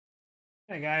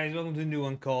Hey guys, welcome to a new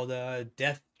one called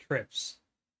Death Trips.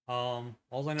 All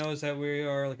I know is that we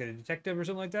are like a detective or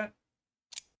something like that,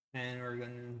 and we're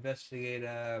going to investigate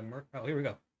oh, here we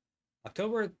go.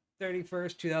 October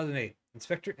 31st, 2008.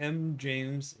 Inspector M.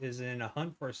 James is in a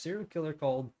hunt for a serial killer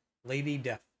called Lady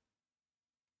Death.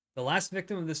 The last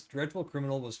victim of this dreadful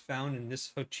criminal was found in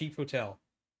this cheap hotel,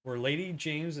 where Lady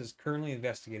James is currently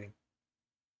investigating.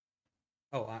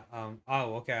 Oh,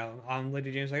 okay. I'm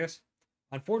Lady James, I guess.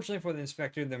 Unfortunately for the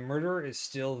inspector, the murderer is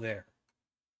still there.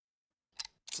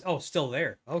 Oh, still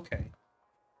there. Okay.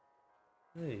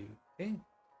 Hey, okay.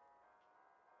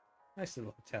 Nice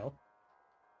little hotel.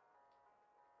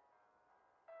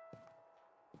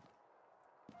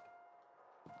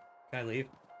 Can I leave?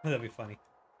 That'd be funny.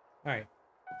 Alright.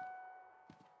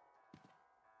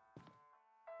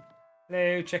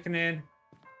 Hello, checking in.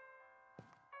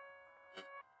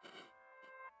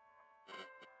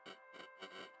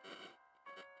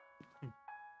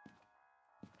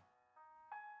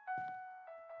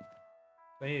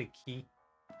 Do I need a key?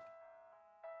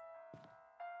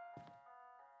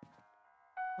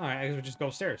 Alright, I guess we'll just go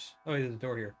upstairs. Oh, there's a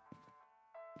door here.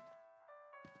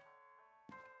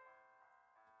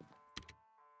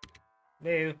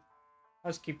 Hello.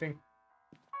 Housekeeping.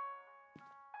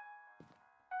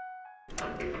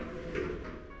 Alright.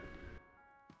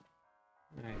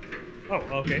 Oh,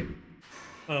 okay.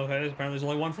 Okay, apparently there's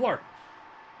only one floor.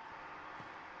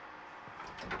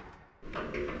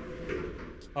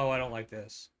 Oh, I don't like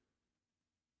this.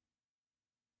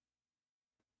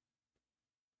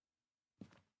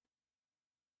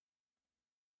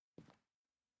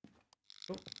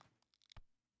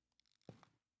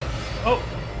 Oh!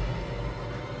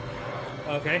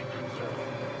 Okay.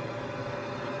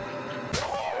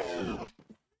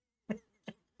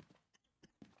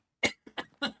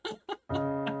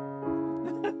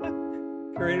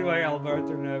 Created by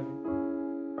Alberto Nev.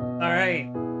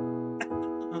 Alright.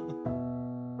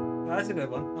 That's a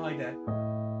good one. I like that.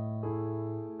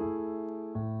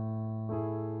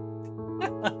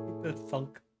 The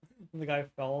thunk when the guy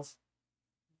falls.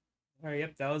 Alright,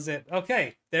 yep, that was it.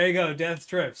 Okay, there you go, Death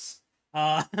Trips.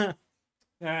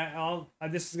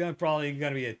 This is probably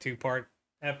gonna be a two-part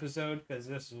episode because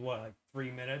this is what, like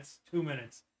 3 minutes, 2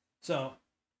 minutes. So,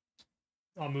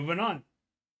 I'm moving on.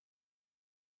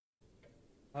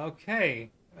 Okay,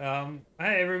 hey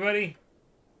everybody.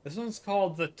 This one's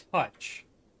called The Touch,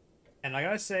 and I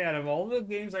gotta say, out of all the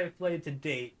games I've played to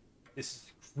date, this is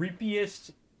the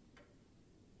creepiest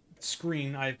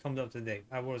screen I've come up to date.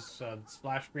 I was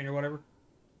splash screen or whatever.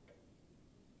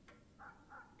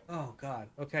 Oh God.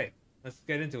 Okay, let's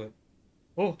get into it.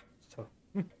 Oh, so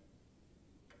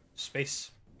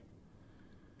space.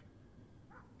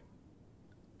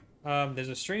 There's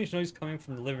a strange noise coming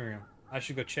from the living room. I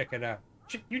should go check it out.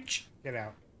 You check it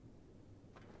out.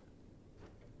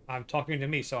 I'm talking to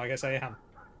me, so I guess I am.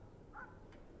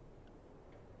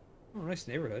 Oh, nice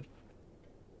neighborhood.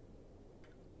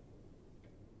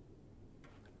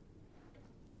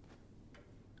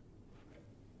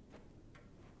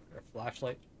 Is there a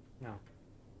flashlight? No.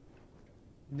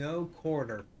 No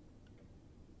quarter.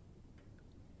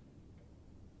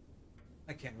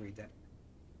 I can't read that.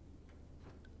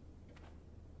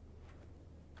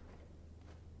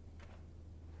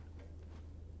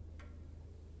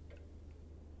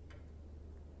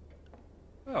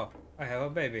 Oh, I have a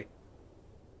baby.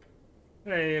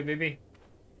 Hey, baby.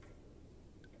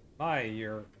 My,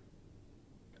 you're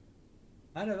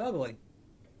kind of ugly.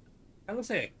 That looks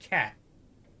like a cat.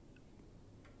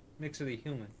 Mixed with a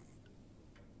human.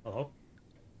 Hello?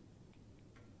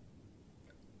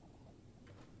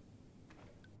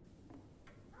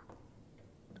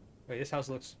 Wait, this house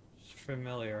looks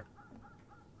familiar.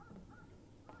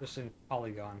 Just in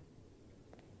Polygon.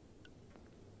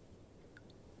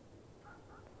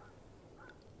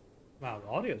 Wow,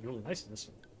 the audio is really nice in this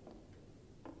one.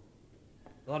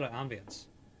 A lot of ambience.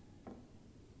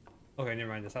 Okay,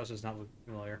 never mind. This house does not look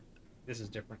familiar. This is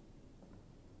different.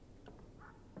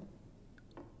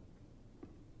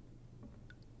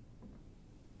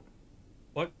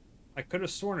 What? I could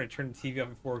have sworn I turned the TV off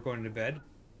before going to bed.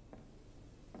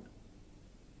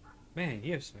 Man,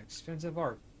 you have some expensive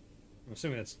art. I'm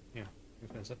assuming that's,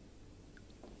 expensive.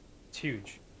 It's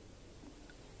huge.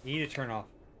 You need to turn off.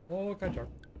 Oh, okay, dark.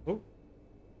 Oh.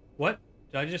 What?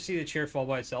 Did I just see the chair fall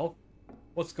by itself?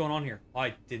 What's going on here?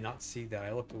 I did not see that.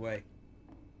 I looked away.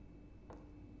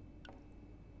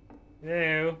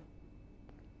 Hello?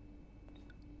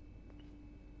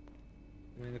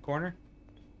 Am I in the corner?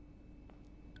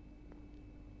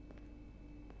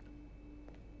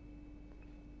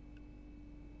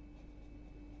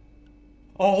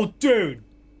 Oh, dude!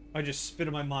 I just spit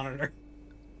in my monitor.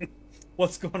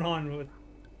 what's going on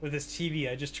with this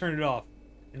TV. I just turned it off,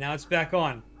 and now it's back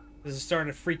on. This is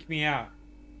starting to freak me out.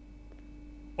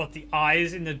 But the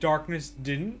eyes in the darkness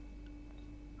didn't?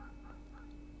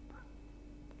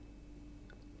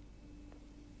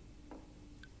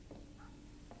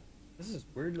 This is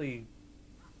weirdly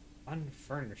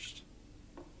unfurnished.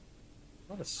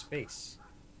 A lot of space.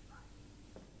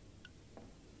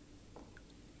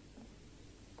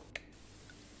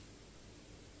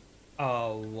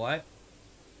 What?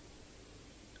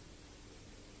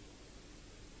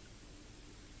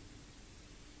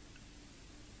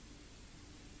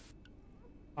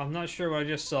 I'm not sure what I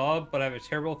just saw, but I have a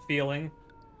terrible feeling.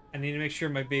 I need to make sure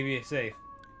my baby is safe.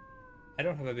 I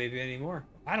don't have a baby anymore.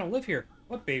 I don't live here.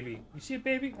 What baby? You see a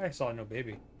baby? I saw no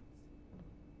baby.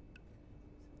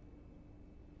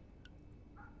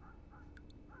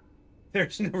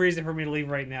 There's no reason for me to leave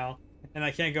right now, and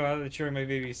I can't go out ensuring my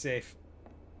baby is safe.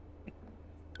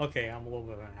 Okay, I'm a little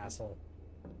bit of an asshole.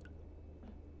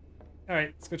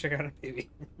 Alright, let's go check out a baby.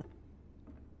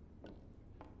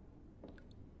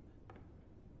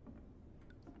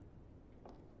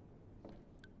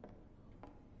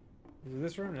 Is it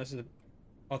this room? This is a...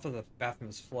 Oh, I thought the bathroom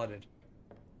was flooded.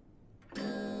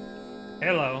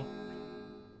 Hello.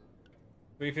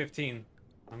 3:15.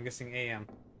 I'm guessing AM.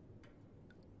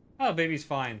 Oh, baby's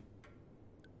fine.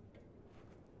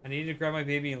 I need to grab my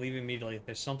baby and leave immediately.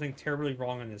 There's something terribly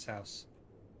wrong in this house.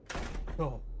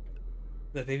 Oh.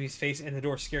 The baby's face and the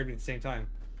door scared me at the same time.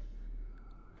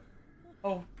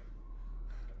 Oh.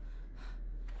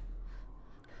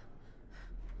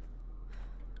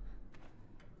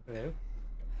 Hello?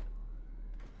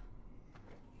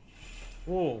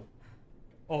 Whoa.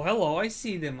 Oh, hello. I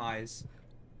see them eyes.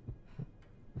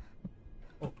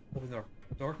 Oh, open the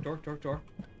door. Door.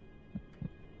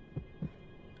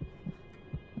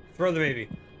 Throw the baby.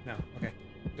 No, okay.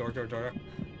 Door.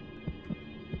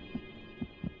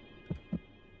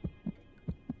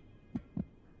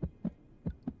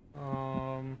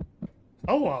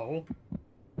 Hello?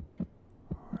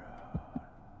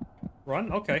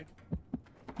 Run? Okay.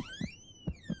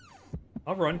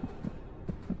 I'll run.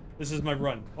 This is my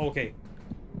run. Okay.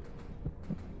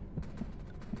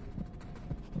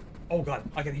 Oh god,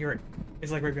 I can hear it.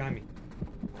 It's like right behind me.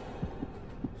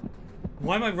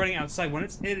 Why am I running outside when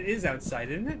it is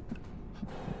outside, isn't it?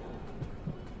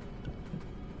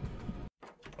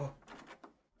 Oh.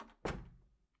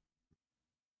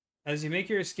 As you make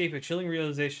your escape, a chilling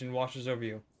realization washes over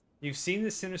you. You've seen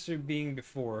this sinister being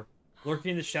before,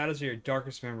 lurking in the shadows of your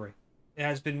darkest memory. It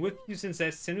has been with you since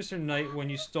that sinister night when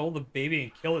you stole the baby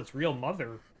and killed its real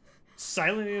mother.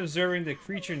 Silently observing the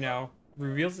creature now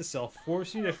reveals itself,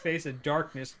 forcing you to face a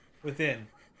darkness within.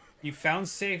 You found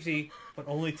safety, but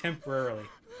only temporarily.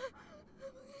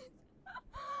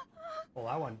 Well,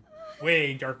 that one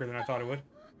way darker than I thought it would.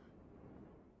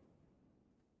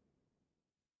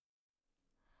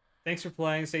 Thanks for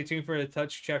playing. Stay tuned for the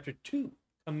Touch Chapter 2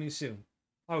 coming soon.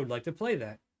 I would like to play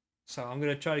that. So I'm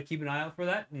going to try to keep an eye out for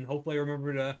that, and hopefully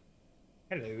remember to,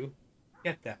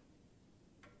 get that.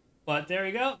 But there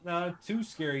you go. 2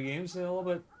 scary games. A little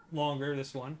bit longer,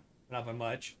 this one. Not by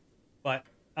much. But,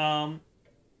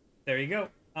 there you go.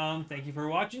 Thank you for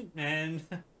watching, and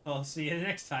I'll see you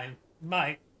next time.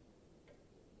 Bye.